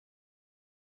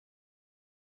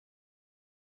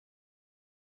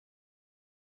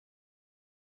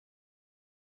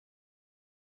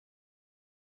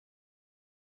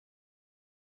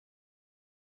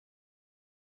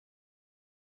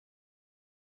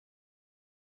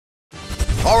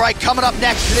All right, coming up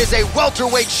next, it is a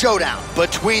welterweight showdown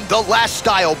between the last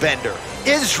style bender,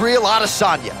 Israel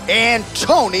Adesanya, and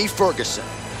Tony Ferguson.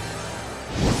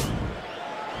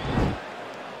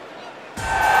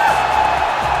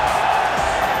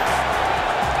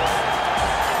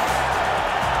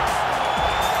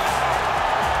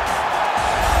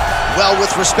 Well,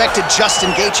 with respect to Justin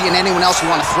Gaethje and anyone else we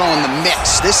want to throw in the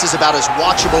mix, this is about as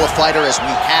watchable a fighter as we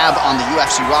have on the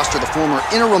UFC roster, the former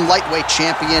interim lightweight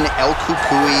champion, El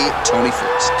Cucuy, Tony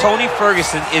Ferguson. Tony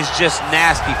Ferguson is just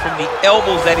nasty. From the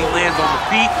elbows that he lands on the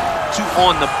feet to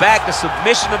on the back, the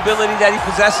submission ability that he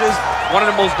possesses, one of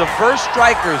the most diverse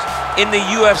strikers in the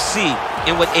UFC.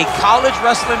 And with a college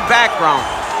wrestling background,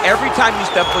 every time you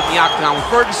step foot in the octagon with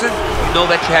Ferguson, you know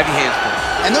that you have your hands full.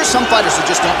 And there's some fighters who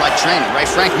just don't like training, right?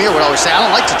 Frank Mir would always say, I don't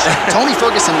like to train. Tony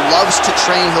Ferguson loves to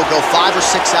train. He'll go 5 or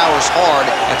 6 hours hard.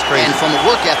 That's crazy. And from a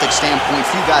work ethic standpoint,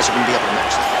 few guys are going to be able to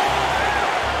match that.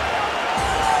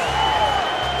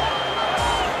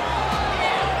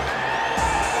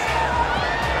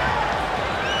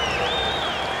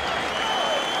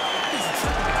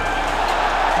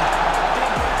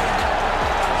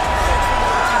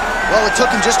 Well, it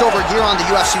took him just over a year on the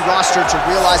UFC roster to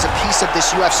realize a piece of this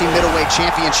UFC middleweight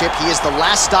championship. He is the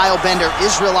last style bender,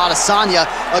 Israel Adesanya,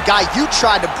 a guy you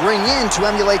tried to bring in to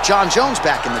emulate John Jones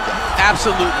back in the day.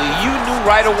 Absolutely. You knew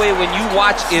right away when you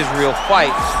watch Israel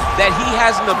fight that he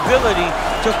has an ability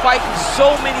to fight in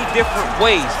so many different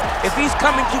ways. If he's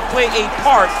coming to play a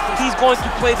part, he's going to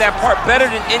play that part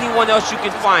better than anyone else you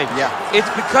can find. Yeah.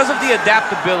 It's because of the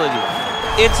adaptability.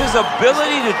 It's his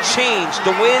ability to change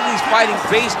the way that he's fighting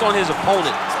based on his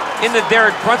opponent. In the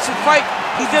Derek Brunson fight,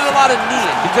 he did a lot of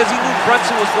kneeing because he knew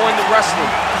Brunson was going to wrestle him.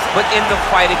 But in the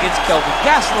fight against Kelvin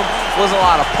Gastelum was a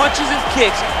lot of punches and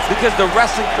kicks because the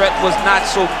wrestling threat was not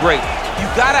so great. You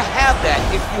gotta have that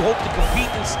if you hope to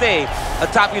compete and stay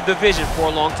atop your division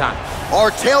for a long time.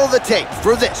 Our tail of the tape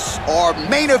for this, our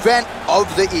main event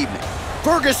of the evening.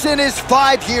 Ferguson is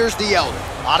 5 years the elder.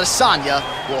 Adesanya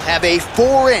will have a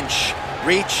 4-inch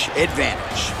reach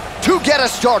advantage. To get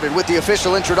us started with the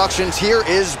official introductions, here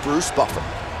is Bruce Buffer.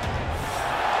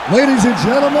 Ladies and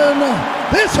gentlemen,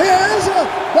 this is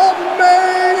the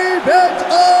main event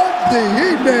of the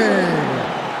evening.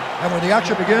 And when the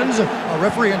action begins, a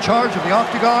referee in charge of the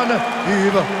octagon,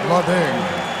 Yves Lavigne.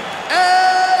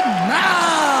 And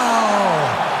now,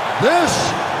 this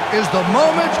is the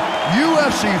moment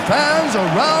UFC fans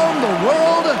around the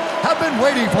world have been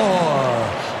waiting for.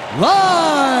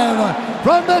 Live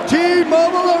from the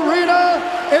T-Mobile Arena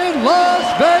in Las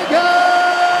Vegas,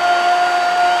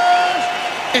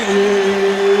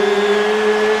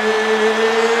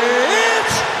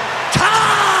 it's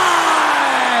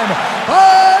time!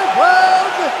 5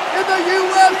 rounds in the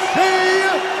UFC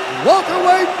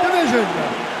welterweight division.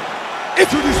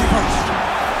 Introducing first,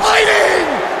 fighting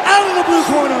out of the blue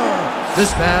corner.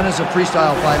 This man is a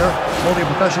freestyle fighter holding a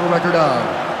professional record of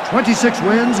 26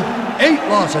 wins, 8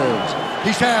 losses.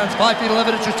 He stands 5 feet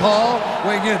 11 inches tall,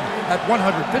 weighing in at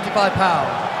 155 pounds.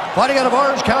 Fighting out of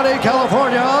Orange County,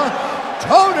 California,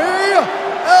 Tony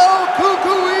El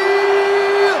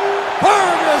Cucuy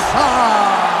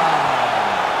Ferguson.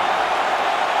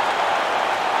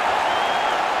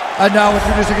 And now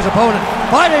introducing his opponent,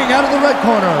 fighting out of the red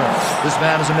corner. This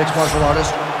man is a mixed martial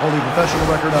artist, holding a professional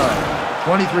record of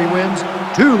 23 wins,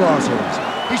 2 losses.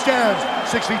 He stands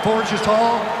 6 feet 4 inches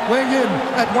tall, weighing in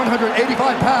at 185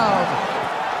 pounds.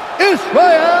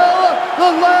 Israel,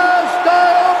 the last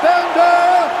style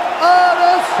bender,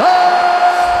 Adesanya.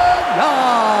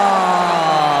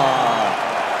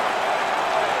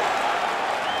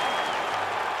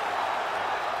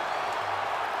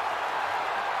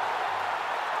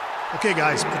 Okay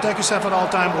guys, protect yourself at all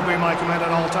time, obey my command at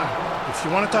all time. If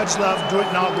you want to touch love, do it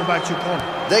now, go back to your corner.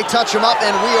 They touch him up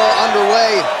and we are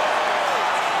underway.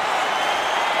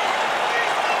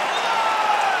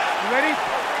 Ready?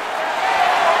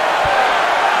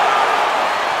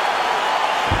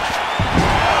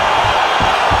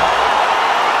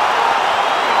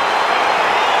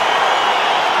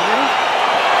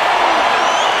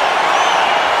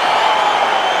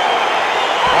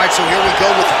 All right, so here we go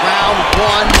with round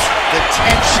 1. The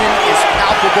tension is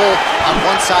palpable. On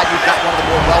one side, you've got one of the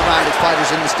more well-rounded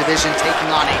fighters in this division taking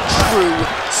on a true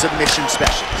submission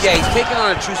specialist. Yeah, he's taking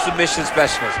on a true submission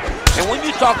specialist. And when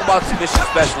you talk about submission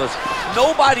specialists,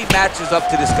 nobody matches up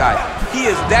to this guy.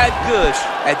 He is that good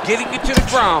at getting you to the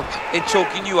ground and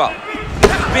choking you out.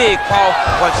 Big, powerful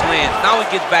punch lands. Now he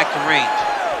gets back to range.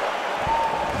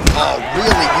 Oh,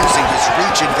 really using his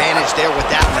reach advantage there with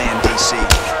that land, DC.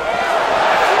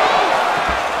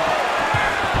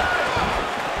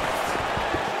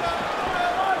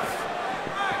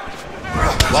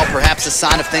 Well, perhaps a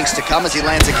sign of things to come as he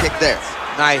lands a kick there.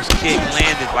 Nice kick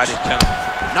landed by this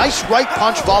gentleman. Nice right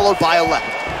punch followed by a left.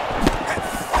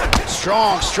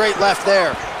 Strong straight left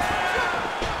there.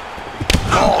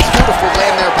 Oh, beautiful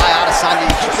land there by Adesanya.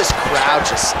 You hear this crowd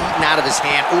just eating out of his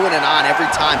hand, oohing and on every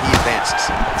time he advances.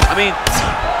 I mean,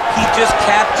 he just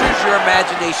captures your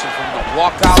imagination from the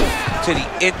walkout to the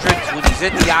entrance when he's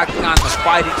in the octagon, the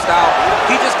fighting style.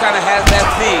 He just kind of has that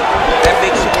thing that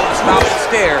makes you want to stop and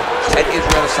stare at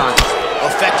Israel Adesanya.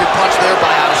 Effective punch there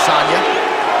by Adesanya.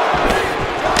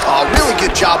 Really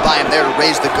good job by him there to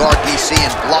raise the guard, DC,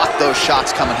 and block those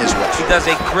shots coming his way. He does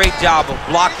a great job of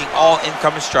blocking all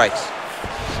incoming strikes.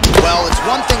 Well, it's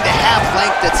one thing to have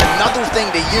length, it's another thing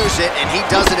to use it, and he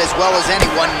does it as well as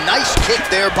anyone. Nice kick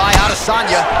there by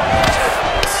Adesanya.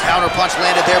 Counter punch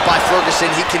landed there by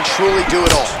Ferguson. He can truly do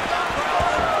it all.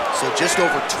 So just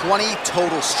over 20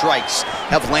 total strikes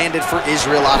have landed for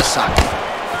Israel Adesanya.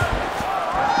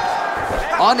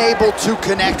 Unable to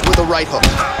connect with a right hook.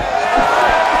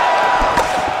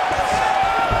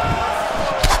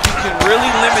 You can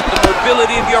really limit the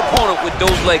mobility of your opponent with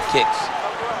those leg kicks.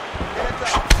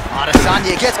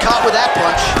 Adesanya gets caught with that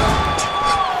punch.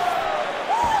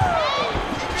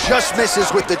 Just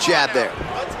misses with the jab there.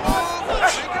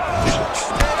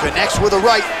 Connects with a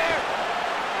right.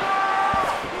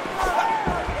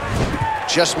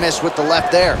 Just missed with the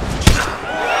left there.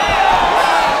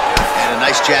 And a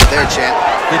nice jab there, champ.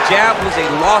 The jab was a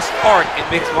lost art in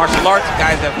mixed martial arts.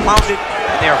 Guys have found it,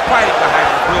 and they are fighting behind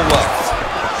it real well.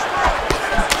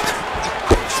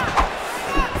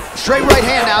 Straight right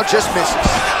hand now, just misses.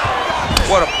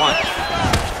 What a punch.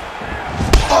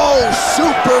 Oh,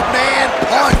 Superman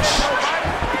punch.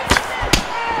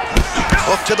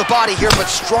 Hook to the body here, but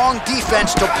strong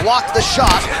defense to block the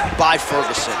shot by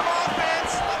Ferguson.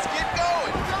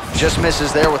 Just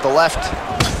misses there with the left.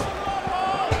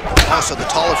 Oh, so the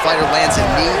taller fighter lands a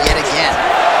knee yet again.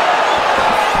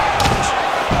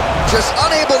 Just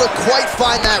unable to quite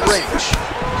find that range.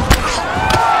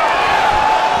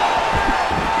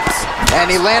 And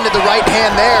he landed the right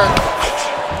hand there.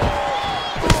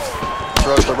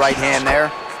 Throws the right hand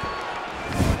there.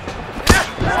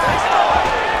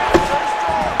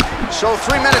 So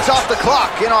 3 minutes off the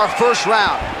clock in our first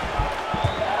round.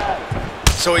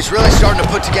 So he's really starting to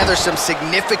put together some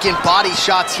significant body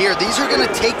shots here. These are going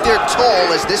to take their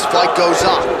toll as this fight goes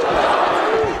on.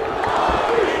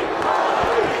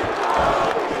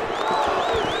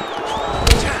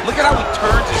 Look at how he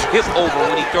turns his hip over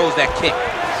when he throws that kick.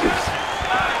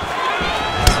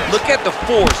 Look at the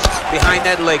force behind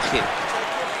that leg kick.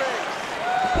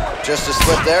 Just a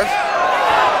slip there.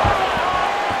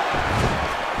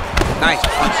 Nice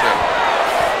punch there.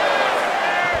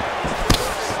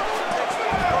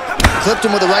 Clipped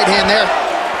him with the right hand there.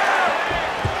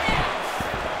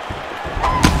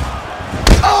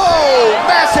 Oh,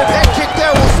 massive head kick there.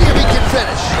 We'll see if he can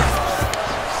finish.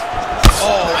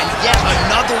 Oh, and yet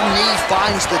another knee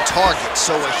finds the target.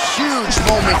 So a huge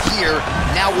moment here.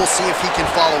 Now we'll see if he can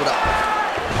follow it up.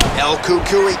 El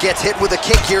Kukui gets hit with a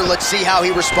kick here. Let's see how he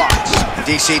responds.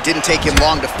 DC, didn't take him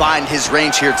long to find his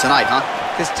range here tonight, huh?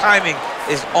 His timing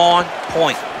is on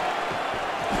point.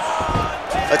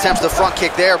 Attempts the front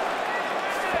kick there.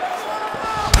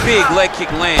 Big leg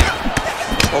kick land.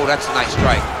 Oh, that's a nice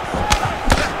strike.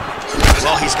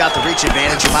 Well, he's got the reach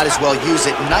advantage. You might as well use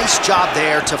it. Nice job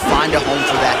there to find a home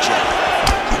for that jab.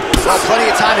 Well, plenty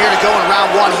of time here to go in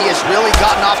round one. He has really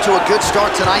gotten off to a good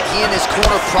start tonight. He and his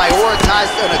corner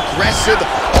prioritized an aggressive,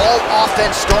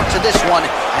 all-offense start to this one,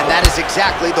 and that is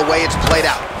exactly the way it's played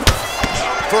out.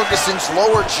 Ferguson's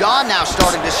lower jaw now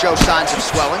starting to show signs of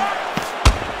swelling.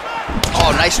 Oh,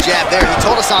 nice jab there. He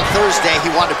told us on Thursday he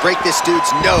wanted to break this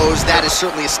dude's nose. That is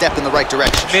certainly a step in the right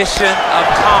direction. Mission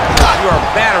accomplished. You are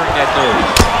battering that nose.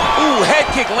 Ooh, head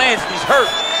kick lands. He's hurt.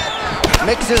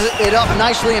 Mixes it up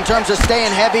nicely in terms of staying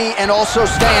heavy and also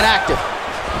staying active.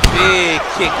 Big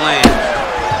kick lands.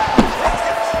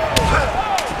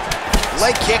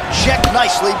 Leg kick checked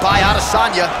nicely by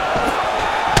Adesanya.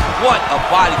 What a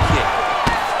body kick.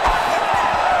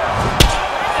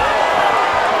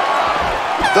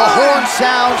 The horn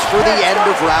sounds for the end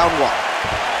of round one.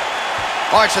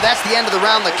 All right, so that's the end of the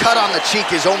round. The cut on the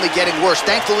cheek is only getting worse.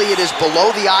 Thankfully, it is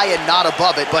below the eye and not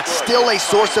above it, but still a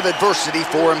source of adversity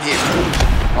for him here.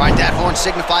 All right, that horn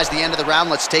signifies the end of the round.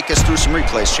 Let's take us through some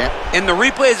replays, champ. And the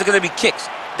replays are going to be kicks.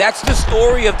 That's the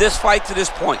story of this fight to this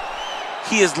point.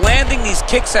 He is landing these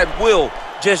kicks at will,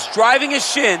 just driving his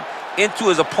shin into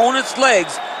his opponent's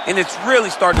legs, and it's really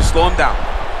starting to slow him down.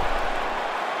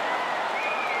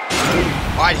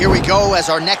 All right, here we go as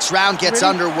our next round gets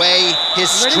underway. His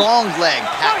strong leg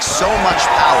packs so much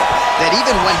power that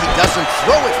even when he doesn't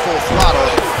throw it full throttle,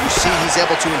 you see he's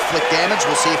able to inflict damage.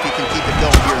 We'll see if he can keep it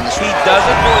going here in this round. He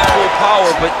doesn't do it full power,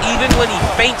 but even when he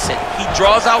feints it, he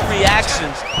draws out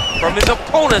reactions from his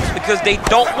opponents because they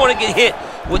don't want to get hit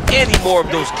with any more of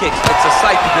those kicks. It's a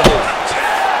sight to behold.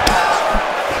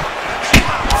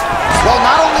 Well,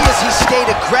 not only has he stayed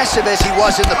aggressive as he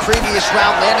was in the previous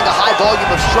round, landing a high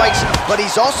volume of strikes, but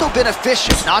he's also been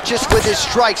efficient, not just with his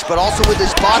strikes, but also with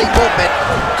his body movement.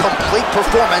 Complete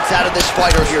performance out of this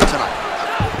fighter here tonight.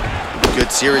 Good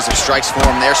series of strikes for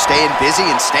him there, staying busy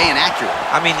and staying accurate.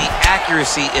 I mean, the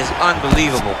accuracy is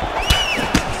unbelievable.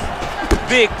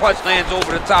 Big punch lands over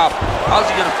the top. How's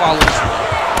he gonna follow this one?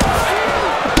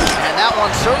 And that one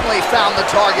certainly found the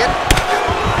target.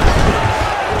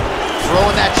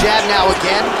 Throwing that jab now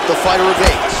again, the fighter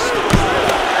evades.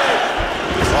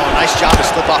 Oh, nice job to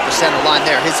slip off the center line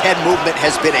there. His head movement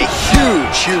has been a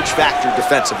huge factor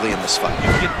defensively in this fight.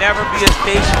 You can never be a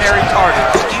stationary target.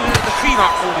 Even if the feet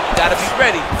aren't moving, you gotta be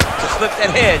ready to slip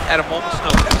that head at a moment's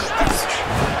notice.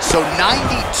 So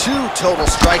 92 total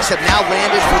strikes have now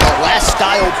landed for the last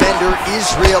style bender,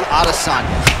 Israel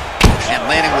Adesanya. And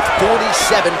landing with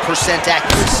 47%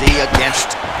 accuracy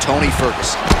against Tony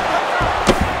Ferguson.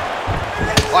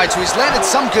 All right, so he's landed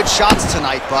some good shots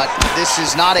tonight, but this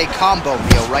is not a combo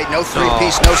meal, right? No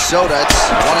three-piece, no soda. It's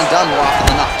one and done more often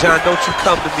than not. John, don't you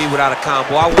come to me without a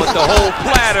combo. I want the whole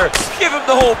platter. Give him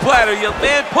the whole platter, young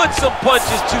man. Put some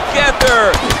punches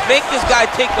together. Make this guy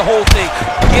take the whole thing.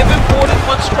 Give him more than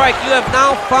one strike. You have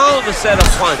now found the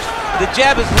setup punch. The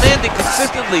jab is landing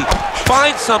consistently.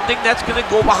 Find something that's going to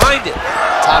go behind it.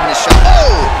 Time to shot.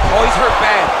 Oh! Oh, he's hurt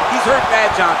bad. He's hurt bad,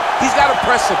 John. He's got to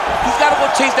press him. He's got to go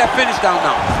chase that finish down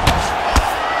now.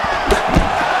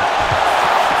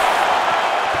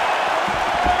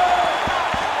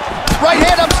 Right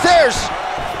hand upstairs.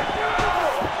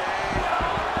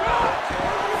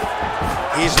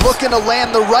 He's looking to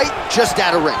land the right, just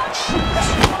out of range.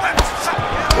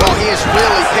 Well, he has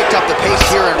really picked up the pace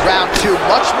here in round two.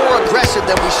 Much more aggressive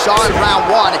than we saw in round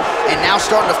one, and now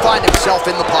starting to find himself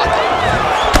in the pocket.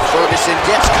 Ferguson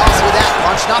gets caught with that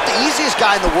punch. Not the easiest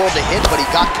guy in the world to hit, but he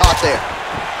got caught there.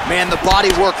 Man, the body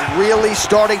work really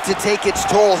starting to take its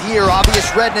toll here. Obvious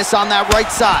redness on that right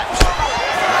side.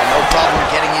 No problem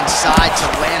getting inside to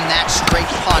land that straight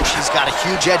punch. He's got a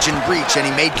huge edge and reach, and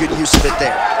he made good use of it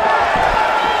there.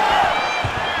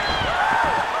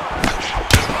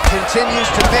 Continues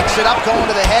to mix it up, going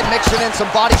to the head, mixing in some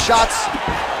body shots.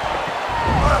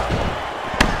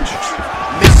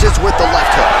 Misses with the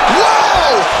left hook.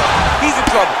 Whoa! He's in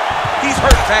trouble. He's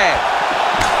hurt bad.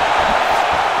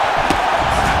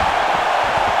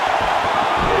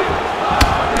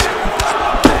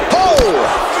 Oh!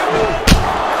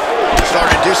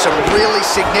 Starting to do some really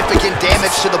significant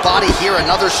damage to the body here.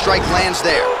 Another strike lands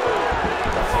there.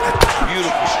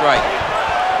 Beautiful strike.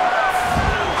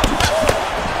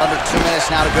 Under 2 minutes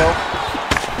now to go.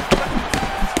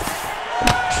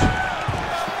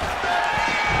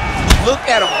 Look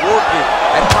at him working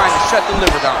and trying to shut the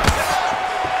liver down.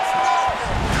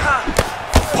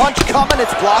 Punch coming,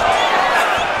 it's blocked.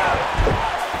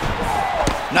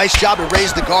 Nice job to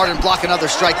raise the guard and block another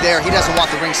strike there. He doesn't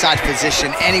want the ringside position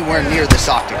anywhere near this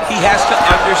octagon. He has to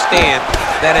understand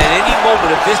that at any moment,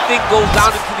 if this thing goes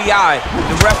down into the eye,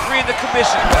 the referee and the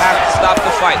commission will have to stop the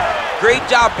fight. Great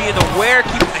job being aware,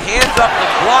 keeping the hands up and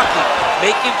blocking,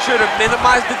 making sure to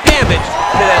minimize the damage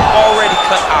to that already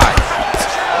cut eye.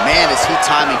 Man, is he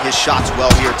timing his shots well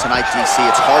here tonight, DC.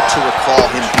 It's hard to recall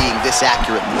him being this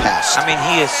accurate in the past. I mean,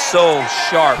 he is so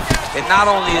sharp. And not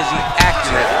only is he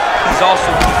accurate, he's also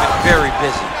keeping very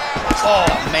busy. Oh,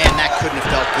 man, that couldn't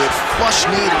have felt good. Flush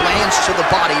knee lands to the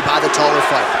body by the taller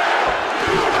fighter.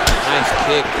 Nice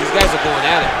kick. These guys are going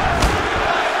at it.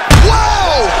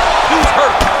 Whoa! Dude's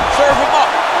hurt. Serve him up.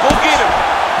 Go get him.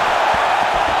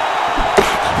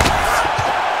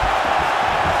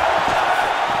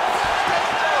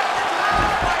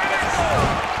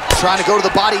 Trying to go to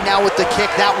the body now with the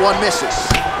kick. That one misses.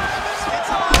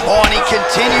 Oh, and he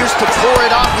continues to pour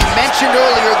it on. We mentioned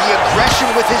earlier the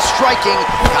aggression with his striking.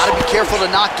 Got to be careful to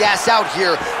not gas out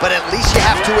here, but at least you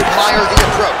have to admire the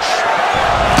approach.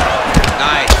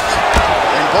 Nice.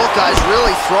 And both guys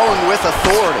really throwing with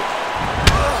authority.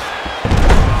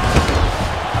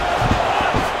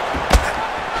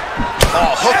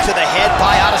 Oh, hook to the head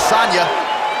by Adesanya.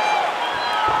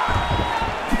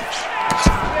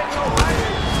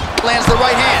 Lands the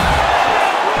right hand.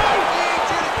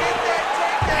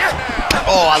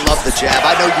 Oh, I love the jab.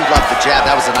 I know you love the jab.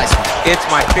 That was a nice one. It's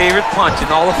my favorite punch in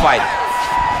all the fighting.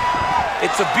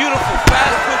 It's a beautiful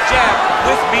fast foot jab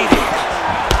with meaning.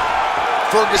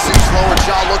 Ferguson's lower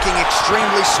jaw looking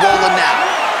extremely swollen now.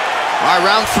 All right,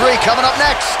 round 3 coming up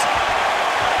next.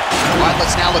 All right,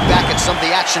 let's now look back at some of the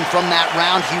action from that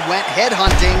round. He went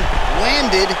headhunting,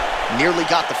 landed, nearly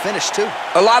got the finish too.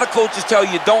 A lot of coaches tell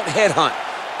you don't headhunt.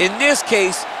 In this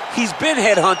case, he's been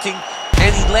headhunting, and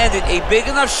he landed a big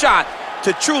enough shot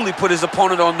to truly put his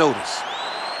opponent on notice.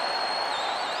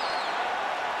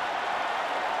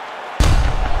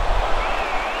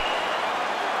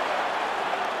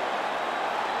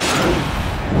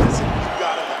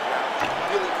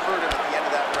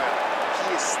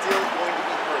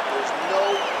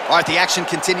 All right, the action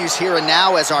continues here and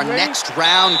now as our next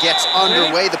round gets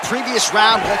underway. The previous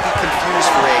round won't be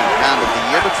confused for a round of the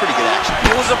year, but pretty good action.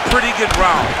 It was a pretty good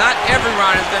round. Not every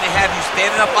round is going to have you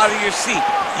standing up out of your seat.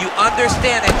 You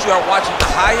understand that you are watching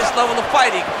the highest level of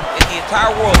fighting in the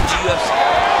entire world, the UFC.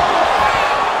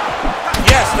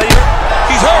 Yes, later.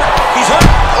 He's hurt. He's hurt.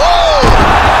 Oh!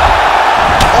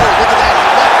 Oh, look at that.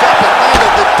 He leapt up and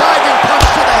landed the diving punch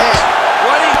to the head.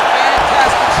 What a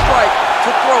fantastic strike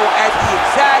to throw at the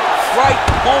exact right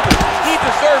moment. He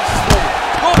deserves this moment.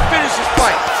 Go finish his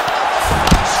fight.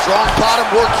 Strong bottom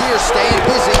work here, staying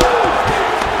busy.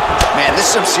 Man, this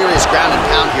is some serious ground and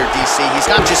pound here, DC.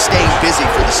 He's not just staying busy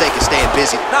for the sake of staying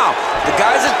busy. Now, the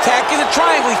guy's attacking the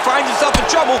triangle. He finds himself in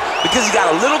trouble because he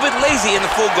got a little bit lazy in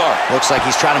the full guard. Looks like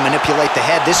he's trying to manipulate the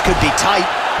head. This could be tight.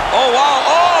 Oh, wow.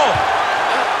 Oh!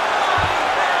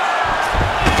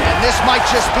 And this might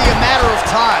just be a matter of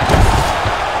time.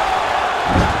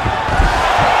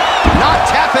 Not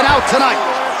tapping out tonight.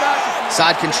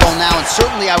 Side control now, and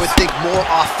certainly I would think more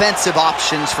offensive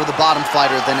options for the bottom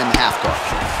fighter than in the half guard.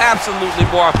 Absolutely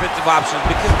more offensive options,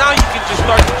 because now you can just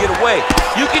start to get away.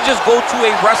 You can just go to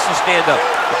a wrestling stand-up.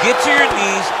 Get to your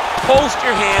knees, post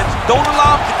your hands, don't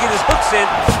allow him to get his hooks in,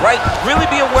 right? Really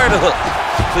be aware of the hook.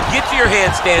 But get to your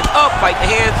hands, stand up, fight the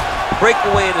hands, break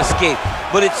away and escape.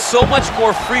 But it's so much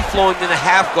more free-flowing than a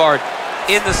half guard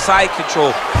in the side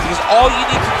control, because all you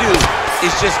need to do is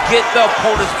just get the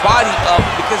opponent's body up,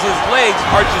 because his legs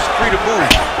are just free to move.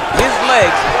 His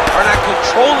legs are not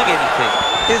controlling anything.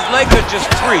 His legs are just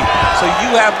free, so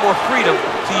you have more freedom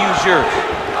to use yours.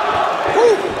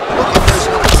 Woo! Look at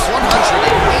those numbers.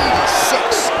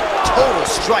 186 total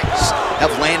strikes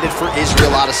have landed for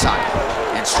Israel Adesanya,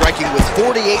 and striking with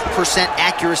 48%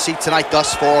 accuracy tonight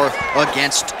thus far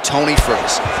against Tony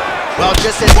Ferguson. Well,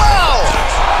 just as... Wow!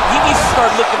 He needs to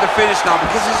start looking to finish now,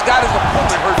 because he's got his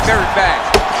opponent hurt very bad.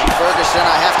 And Ferguson,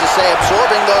 I have to say,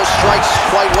 absorbing those strikes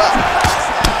quite well.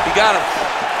 He got him.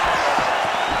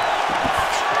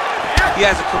 He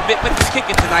has a commitment to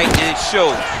kicking tonight, and it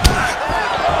shows.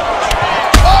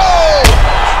 Oh!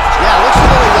 Yeah, looks a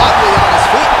little wobbly on his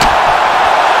feet.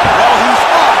 Well, he's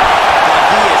up.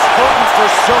 He is hurting for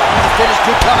certain. The finish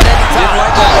could come at any time. Didn't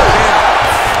like that hand.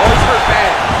 Oh, he's hurt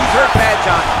bad. He's hurt bad,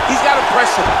 John. He's got to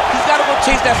press him. He's got to go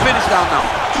chase that finish down now.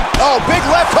 Oh, big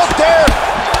left hook there.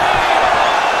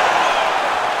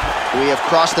 We have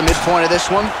crossed the midpoint of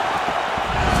this one.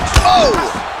 Oh!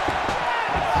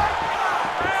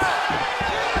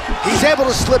 He's able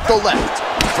to slip the left.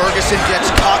 Ferguson gets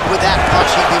caught with that punch.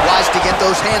 He'd be wise to get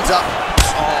those hands up.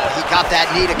 Oh, he got that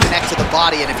knee to connect to the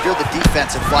body, and if you're the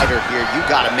defensive fighter here, you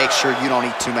got to make sure you don't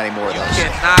eat too many more of those. You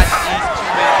cannot eat too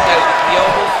many. You got to get the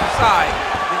elbows to the side.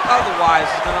 Otherwise,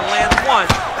 he's going to land one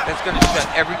that's going to shut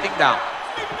everything down.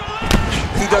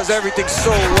 He does everything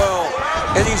so well,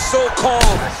 and he's so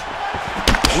calm.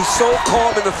 He's so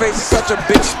calm in the face of such a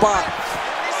big spot.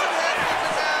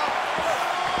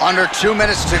 Under 2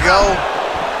 minutes to go.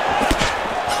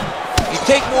 You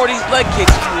take more of these leg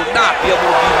kicks, you will not be able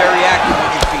to be very active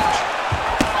on your feet.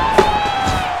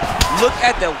 Look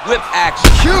at the whip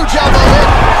action. Huge elbow hit.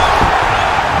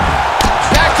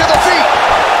 Back to the feet.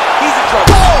 He's in trouble.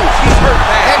 Oh! He's hurt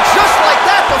bad. And just like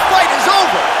that, the fight is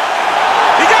over.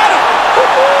 He got him!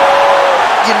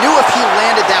 You knew if he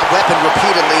landed that weapon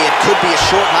repeatedly, it could be a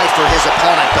short night for his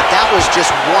opponent, but that was just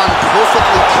one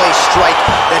perfectly placed strike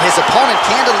that his opponent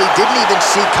candidly didn't even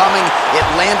see coming. It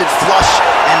landed flush,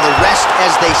 and the rest,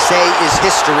 as they say, is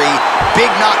history.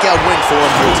 Big knockout win for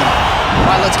him here tonight.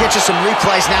 All right, let's get you some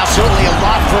replays now. Certainly a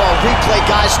lot for our replay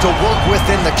guys to work with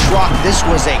in the truck. This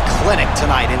was a clinic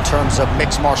tonight in terms of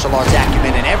mixed martial arts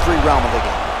acumen in every realm of the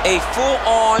game. A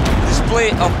full-on display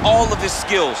of all of his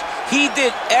skills. He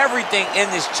did everything in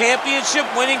this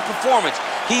championship-winning performance.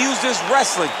 He used his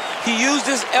wrestling. He used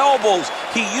his elbows.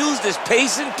 He used his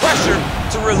pace and pressure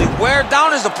to really wear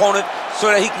down his opponent so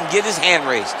that he can get his hand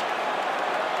raised.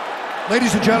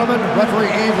 Ladies and gentlemen,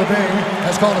 referee Yves Levine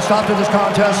has called a stop to this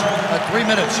contest at 3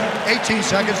 minutes, 18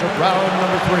 seconds of round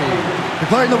number 3.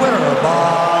 Declaring the winner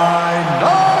by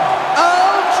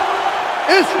knockout,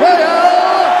 Israel,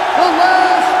 the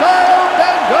last style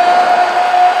bender,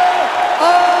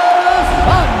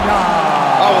 Adesanya.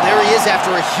 Oh, there he is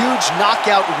after a huge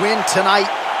knockout win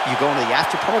tonight. You going to the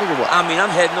after party or what? I mean,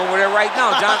 I'm heading over there right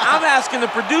now, John. I'm asking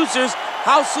the producers,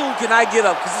 how soon can I get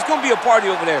up? Because it's going to be a party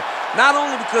over there. Not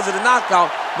only because of the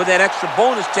knockout, but that extra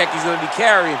bonus check he's going to be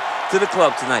carrying to the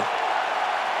club tonight.